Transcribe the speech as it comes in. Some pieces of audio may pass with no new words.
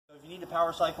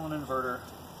power cycle an inverter,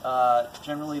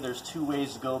 generally there's two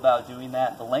ways to go about doing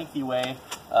that. The lengthy way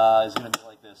is going to be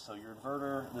like this. So your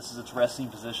inverter, this is its resting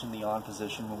position, the on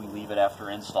position when we leave it after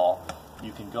install.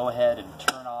 You can go ahead and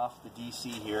turn off the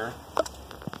DC here,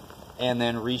 and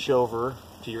then reach over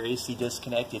to your AC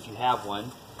disconnect if you have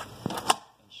one, and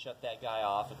shut that guy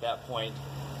off. At that point,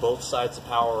 both sides of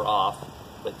power are off.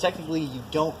 But technically, you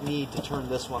don't need to turn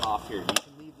this one off here. You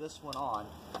can leave this one on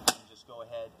and just go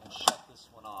ahead and shut this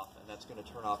one off, and that's going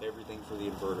to turn off everything for the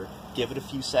inverter. Give it a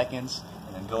few seconds,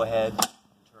 and then go ahead and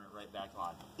turn it right back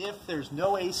on. If there's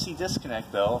no AC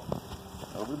disconnect, though,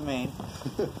 over the main,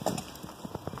 there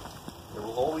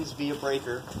will always be a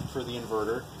breaker for the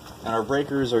inverter, and our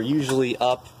breakers are usually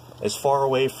up as far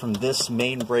away from this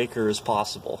main breaker as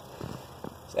possible.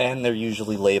 And they're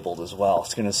usually labeled as well.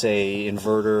 It's going to say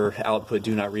inverter output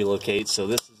do not relocate. So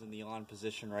this is in the on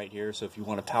position right here. So if you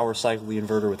want to power cycle the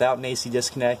inverter without an AC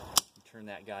disconnect, you turn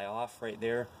that guy off right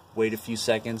there, wait a few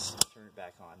seconds, turn it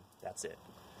back on. That's it.